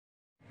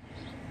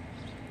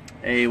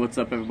Hey, what's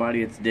up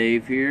everybody? It's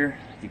Dave here.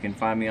 You can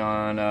find me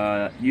on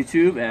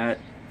YouTube at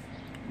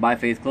By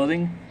Faith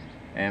Clothing,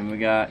 and we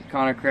got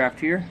Connor Craft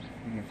here.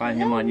 You can find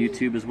him on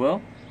YouTube as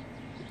well.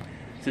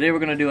 Today we're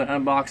going to do an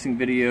unboxing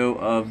video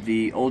of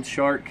the Old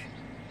Shark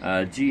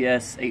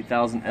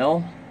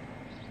GS8000L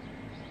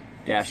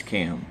dash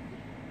cam.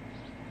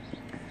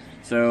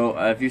 So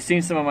if you've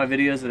seen some of my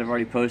videos that I've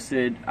already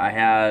posted,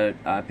 I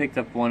picked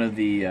up one of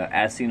the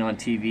As Seen on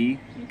TV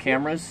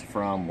cameras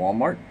from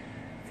Walmart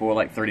for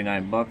like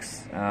 39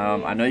 bucks.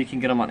 I know you can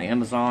get them on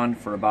Amazon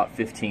for about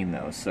 15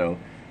 though. So,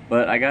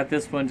 but I got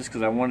this one just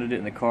because I wanted it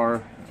in the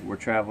car. We're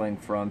traveling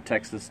from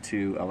Texas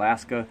to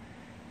Alaska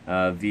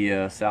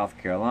via South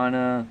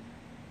Carolina,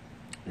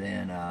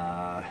 then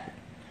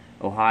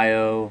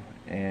Ohio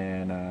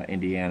and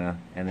Indiana,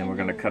 and then we're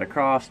going to cut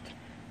across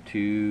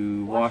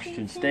to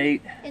Washington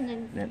State,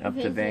 and then up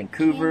to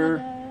Vancouver.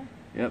 Canada.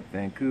 Yep,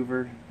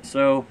 Vancouver.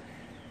 So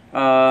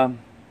I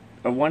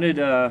wanted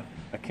a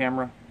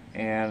camera.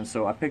 And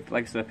so I picked,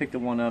 like I said, I picked the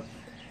one up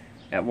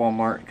at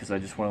Walmart because I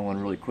just wanted one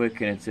really quick,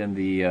 and it's in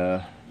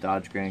the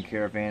Dodge Grand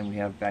Caravan we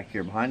have back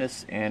here behind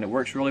us, and it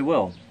works really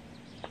well.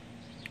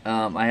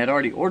 I had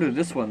already ordered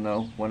this one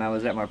though when I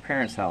was at my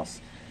parents'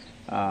 house.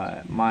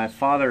 My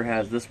father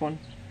has this one,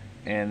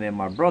 and then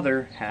my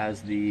brother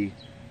has the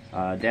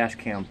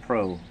Dashcam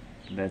Pro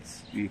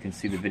that's you can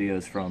see the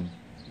videos from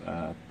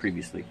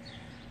previously.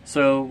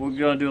 So we're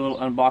going to do a little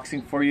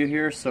unboxing for you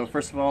here. So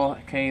first of all,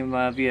 it came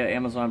via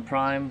Amazon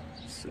Prime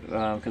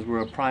because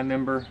we're a Prime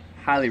member.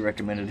 Highly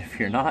recommended if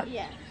you're not.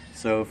 Yeah.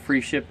 So free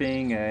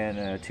shipping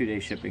and 2-day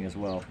shipping as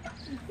well.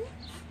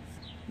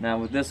 Now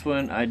with this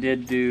one, I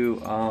did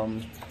do.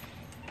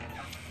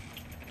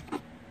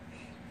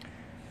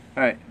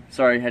 Alright,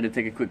 sorry, I had to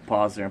take a quick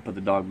pause there and put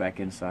the dog back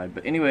inside.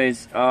 But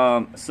anyways,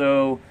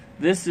 so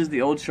this is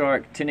the Old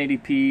Shark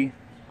 1080p.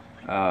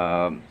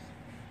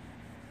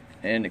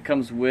 And it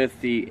comes with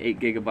the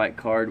 8GB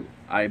card.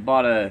 I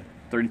bought a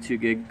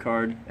 32GB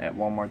card at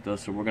Walmart though,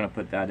 so we're going to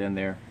put that in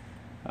there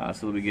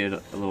so that we get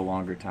a little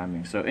longer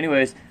timing. So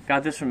anyways,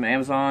 got this from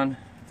Amazon,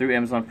 through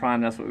Amazon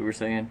Prime, that's what we were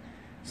saying.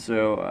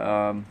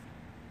 So,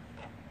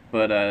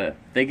 but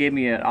they gave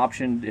me an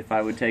option if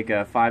I would take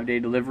a 5-day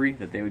delivery,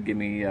 that they would give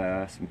me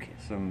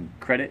some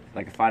credit,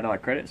 like a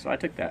 $5 credit, so I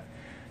took that.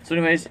 So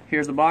anyways,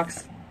 here's the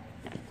box.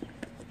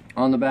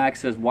 On the back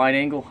says wide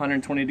angle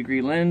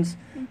 120-degree lens,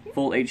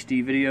 full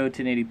HD video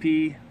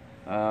 1080p,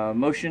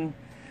 motion,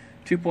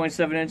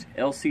 2.7-inch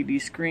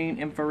LCD screen,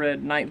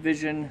 infrared night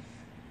vision,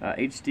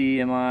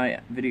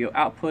 HDMI video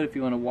output if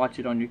you want to watch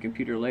it on your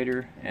computer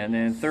later, and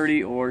then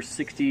 30 or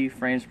 60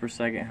 frames per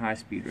second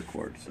high-speed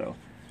record. So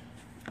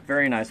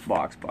very nice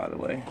box, by the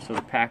way. So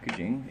the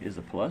packaging is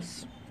a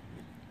plus.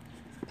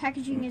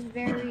 Packaging is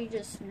very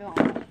just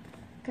normal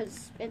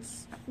because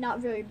it's not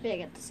very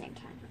big at the same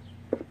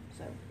time.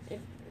 So it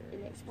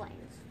explains.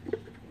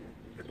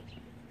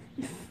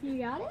 You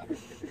got it?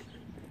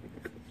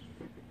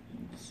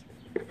 It's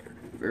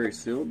very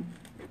sealed.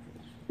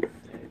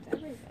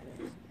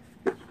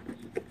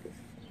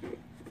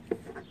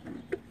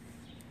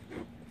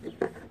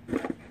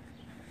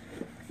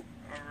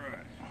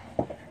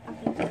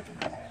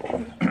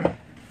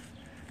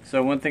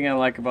 So one thing I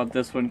like about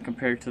this one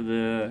compared to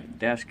the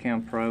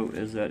Dashcam Pro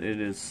is that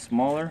it is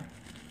smaller,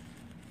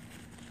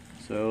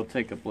 so it'll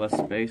take up less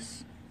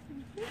space.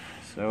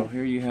 So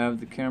here you have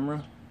the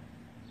camera.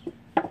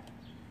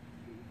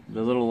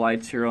 The little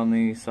lights here on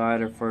the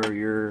side are for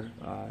your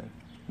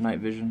night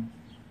vision.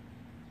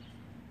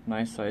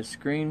 Nice size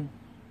screen.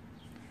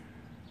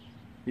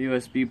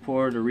 USB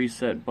port, a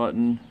reset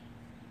button,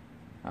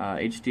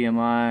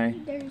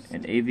 HDMI, There's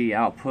and AV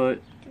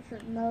output.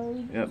 different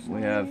modes. Yep,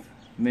 we have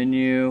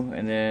menu,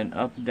 and then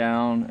up,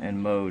 down,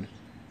 and mode.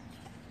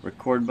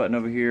 Record button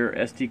over here.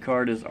 SD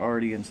card is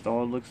already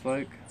installed, looks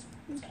like.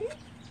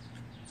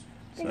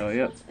 So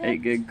yep,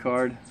 8GB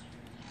card.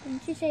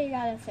 Didn't you say you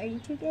got a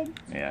 32GB?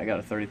 Yeah, I got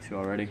a 32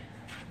 already.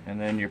 And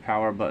then your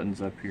power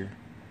button's up here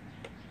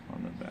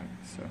on the back.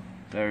 So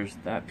there's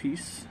that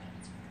piece.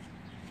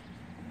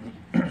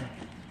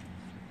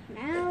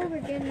 Now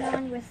we're getting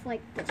on with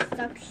like the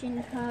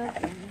suction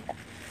cup and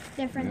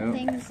different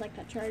things like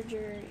a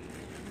charger.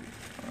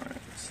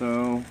 Alright,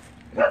 so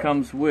it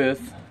comes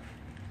with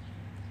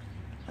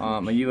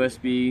a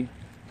USB.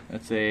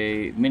 That's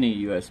a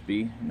mini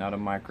USB, not a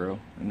micro,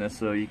 and that's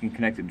so you can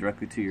connect it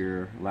directly to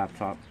your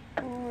laptop.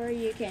 Or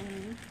you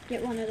can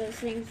get one of those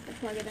things to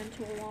plug it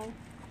into a wall.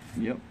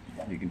 Yep,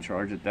 you can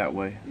charge it that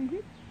way.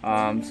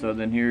 So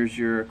then here's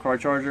your car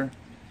charger.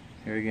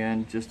 Here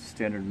again, just a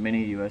standard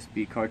mini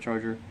USB car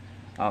charger.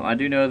 I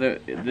do know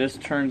that this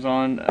turns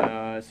on,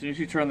 as soon as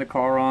you turn the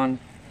car on,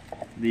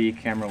 the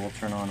camera will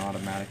turn on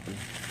automatically.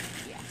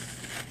 Yes.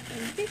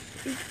 And this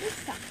is the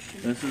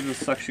suction. This is the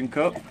suction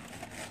cup.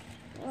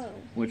 Whoa.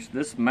 Which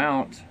this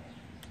mount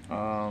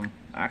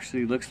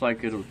actually looks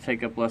like it'll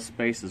take up less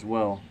space as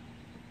well.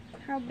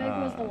 How big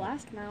was the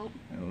last mount?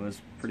 It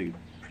was pretty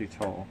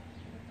tall.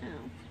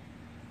 Oh.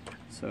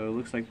 So it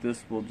looks like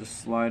this will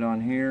just slide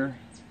on here.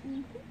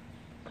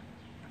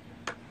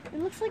 It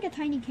looks like a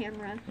tiny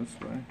camera. This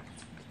way.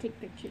 take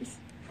pictures.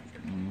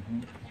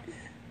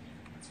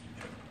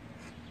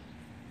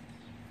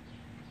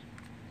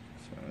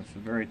 So it's a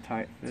very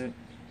tight fit.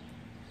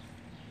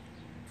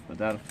 But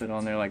that'll fit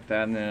on there like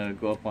that, and then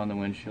it'll go up on the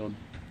windshield.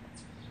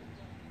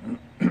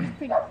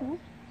 Pretty cool.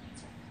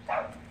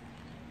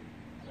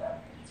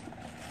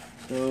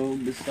 So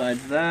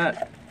besides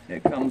that,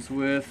 it comes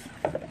with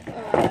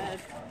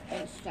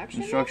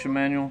instruction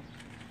manual.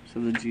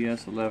 So the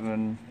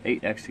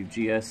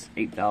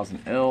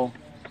GS8000L.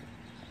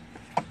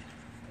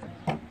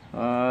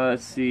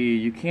 Let's see,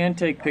 you can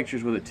take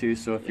pictures with it too,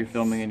 so if you're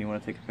filming and you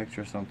want to take a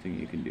picture or something,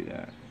 you can do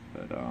that.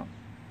 But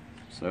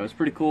so it's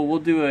pretty cool. We'll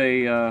do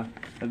a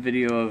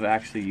video of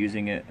actually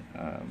using it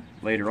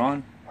later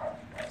on.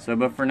 So,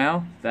 but for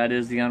now, that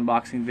is the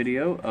unboxing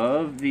video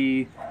of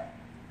the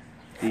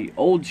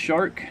Old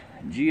Shark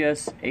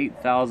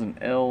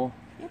GS8000L.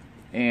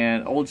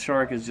 And Old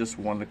Shark is just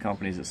one of the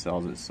companies that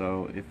sells it.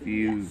 So if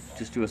you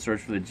just do a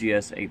search for the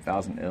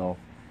GS8000L,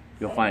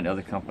 you'll find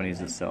other companies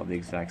that sell the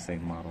exact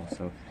same model.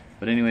 So,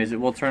 but anyways,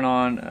 it will turn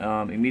on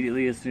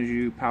immediately as soon as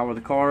you power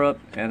the car up,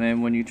 and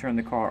then when you turn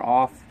the car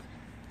off,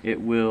 it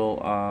will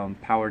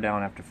power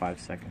down after 5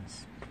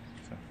 seconds.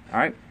 So, all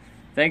right,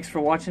 thanks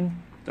for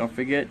watching. Don't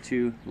forget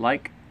to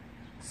like,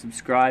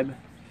 subscribe,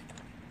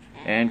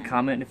 and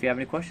comment if you have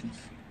any questions.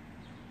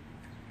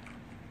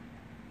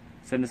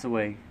 Send us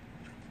away.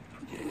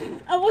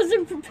 I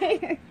wasn't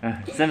prepared.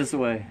 Send us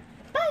away.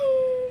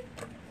 Bye.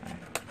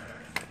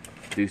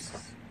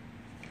 Deuces.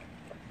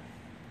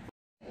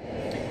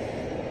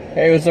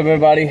 Hey, what's up,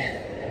 everybody?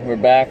 We're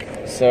back.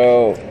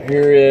 So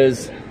here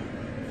is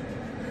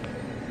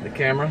the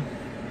camera,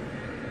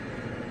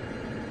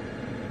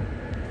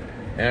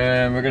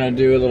 and we're gonna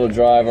do a little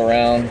drive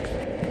around,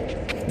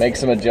 make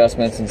some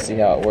adjustments, and see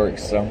how it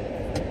works. So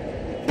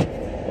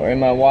we're in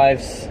my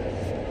wife's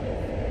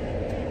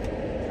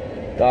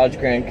Dodge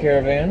Grand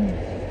Caravan.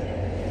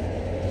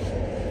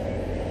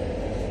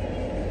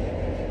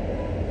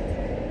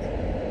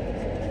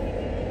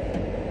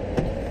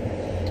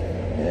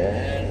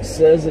 And it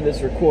says that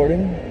it's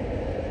recording.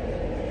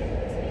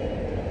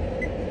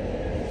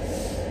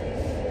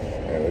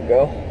 There we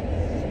go.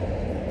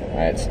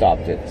 I had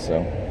stopped it,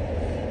 so.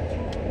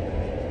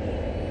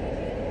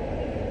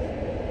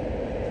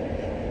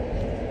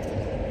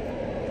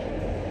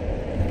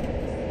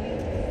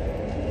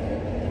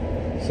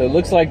 So it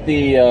looks like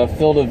the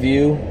field of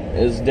view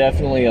is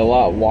definitely a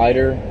lot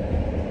wider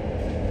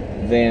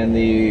than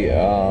the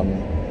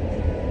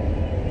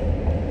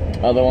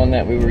other one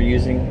that we were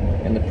using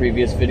in the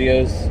previous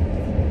videos.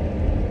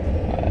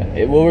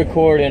 It will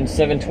record in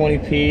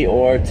 720p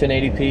or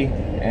 1080p,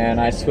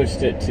 and I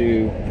switched it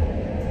to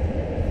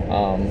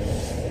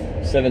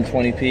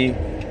 720p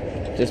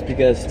just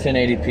because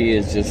 1080p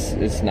is just,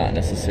 it's not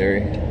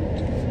necessary.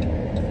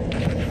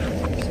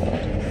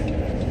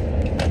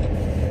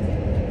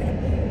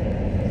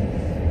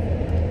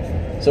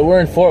 So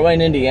we're in Fort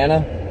Wayne,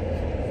 Indiana,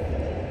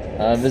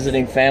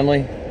 visiting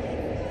family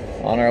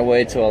on our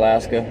way to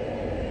Alaska.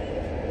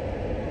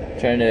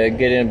 Trying to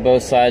get in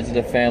both sides of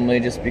the family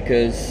just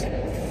because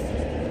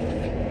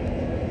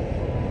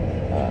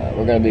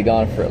we're going to be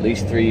gone for at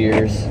least 3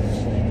 years.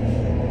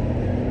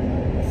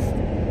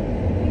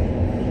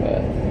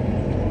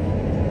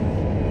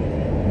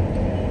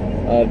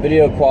 But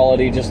video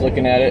quality, just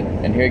looking at it,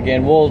 and here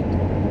again, we'll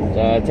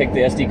take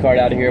the SD card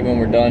out of here when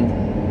we're done,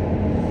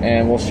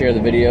 and we'll share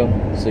the video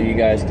so you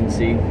guys can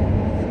see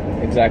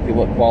exactly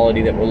what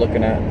quality that we're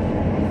looking at.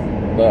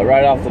 But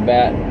right off the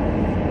bat,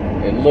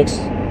 it looks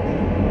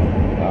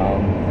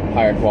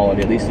higher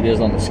quality, at least it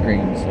is on the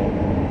screen. So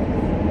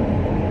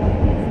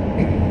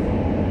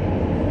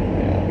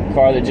yeah, the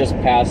car that just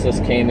passed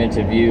us came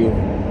into view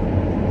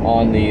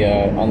on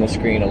the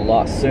screen a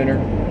lot sooner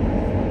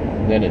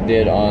than it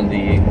did on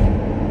the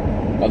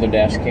other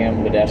dash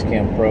cam, the dash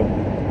cam Pro.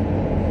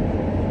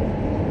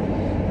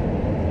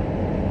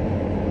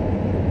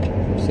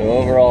 So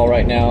overall,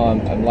 right now,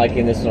 I'm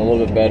liking this one a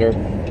little bit better,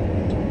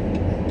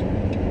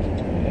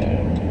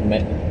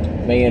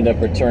 and may end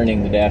up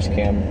returning the dash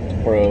cam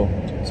Pro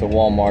to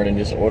Walmart and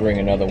just ordering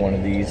another one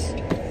of these.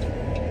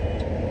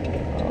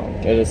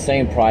 They're the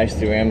same price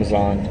through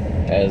Amazon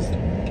as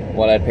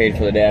what I paid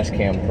for the dash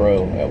cam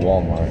Pro at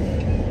Walmart.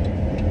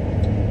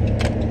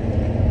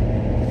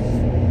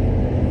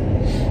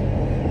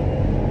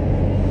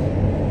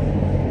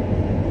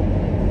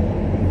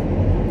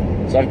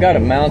 So I've got it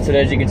mounted,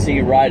 as you can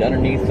see, right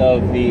underneath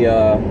of the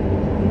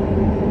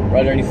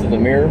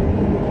mirror.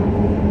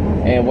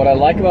 And what I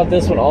like about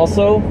this one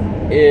also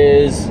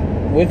is,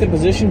 with it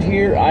positioned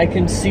here, I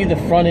can see the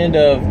front end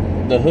of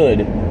the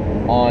hood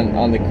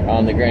on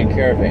the Grand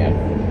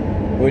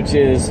Caravan, which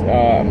is,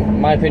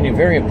 in my opinion,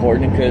 very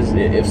important, because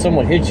if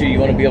someone hits you, you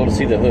want to be able to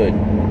see the hood.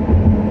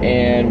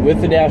 And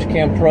with the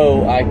Dashcam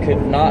Pro, I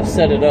could not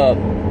set it up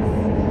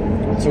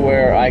to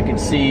where I could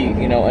see,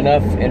 you know,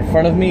 enough in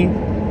front of me,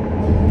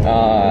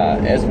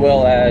 as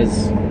well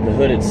as the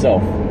hood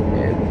itself.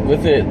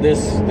 With it,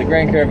 the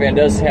Grand Caravan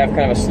does have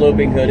kind of a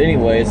sloping hood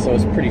anyway, so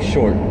it's pretty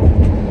short.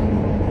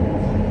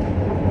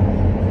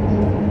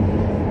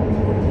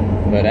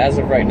 But as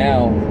of right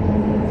now,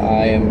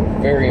 I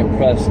am very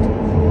impressed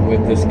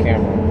with this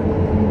camera.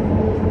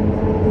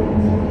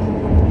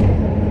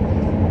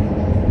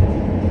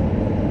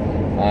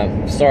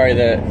 I'm sorry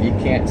that you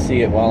can't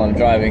see it while I'm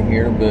driving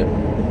here, but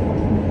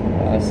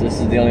so this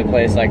is the only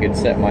place I could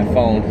set my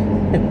phone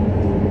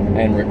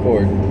and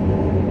record.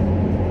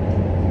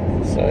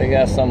 So you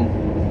got some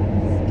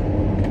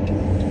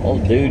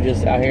old dude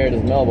just out here at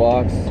his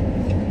mailbox,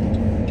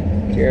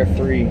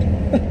 carefree,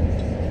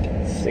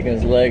 sticking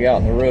his leg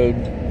out in the road.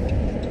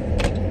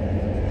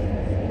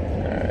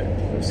 Alright,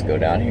 let's go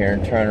down here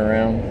and turn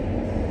around.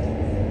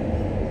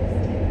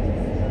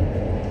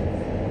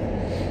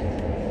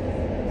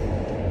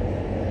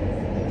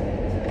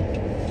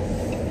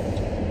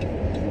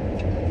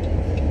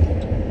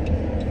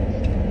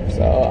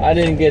 So I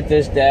didn't get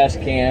this dash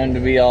cam to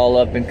be all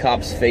up in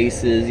cops'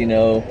 faces, you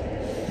know,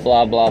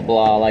 blah blah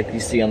blah, like you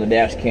see on the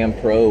Dash Cam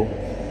Pro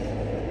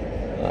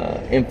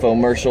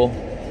infomercial.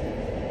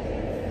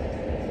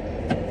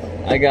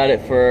 I got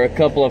it for a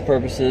couple of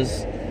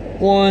purposes.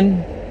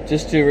 One,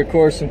 just to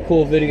record some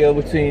cool video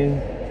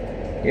between,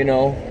 you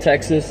know,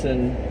 Texas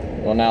and,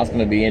 well, now it's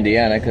going to be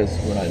Indiana because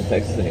we're not in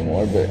Texas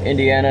anymore, but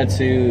Indiana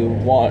to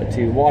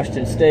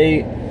Washington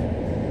State,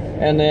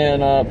 and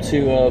then up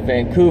to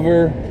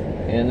Vancouver,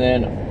 and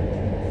then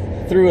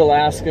through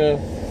Alaska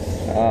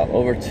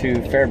over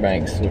to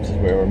Fairbanks, which is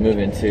where we're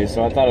moving to.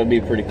 So I thought it'd be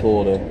pretty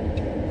cool to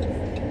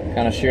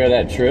kind of share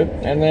that trip,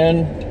 and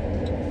then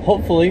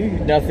hopefully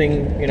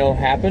nothing, you know,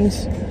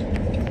 happens.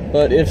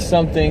 But if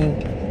something,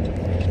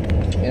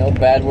 you know,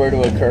 bad were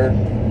to occur,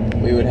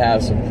 we would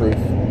have some proof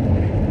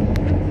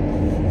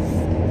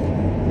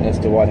as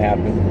to what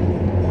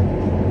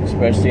happened,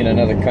 especially in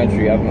another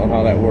country. I don't know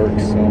how that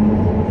works,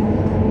 so.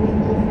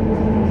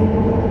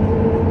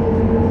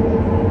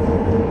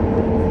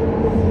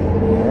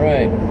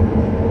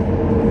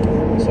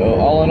 So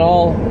all in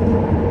all,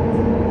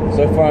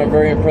 so far I'm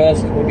very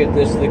impressed. We'll get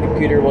this to the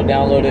computer, we'll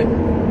download it,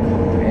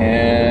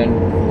 and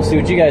we'll see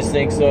what you guys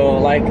think. So,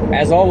 like,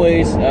 as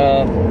always,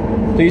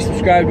 please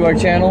subscribe to our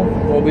channel.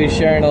 We'll be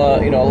sharing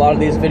you know, a lot of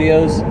these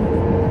videos.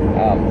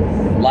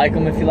 Like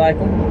them if you like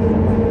them,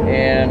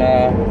 and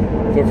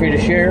feel free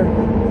to share,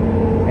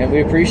 and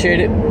we appreciate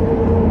it.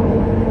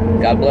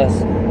 God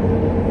bless.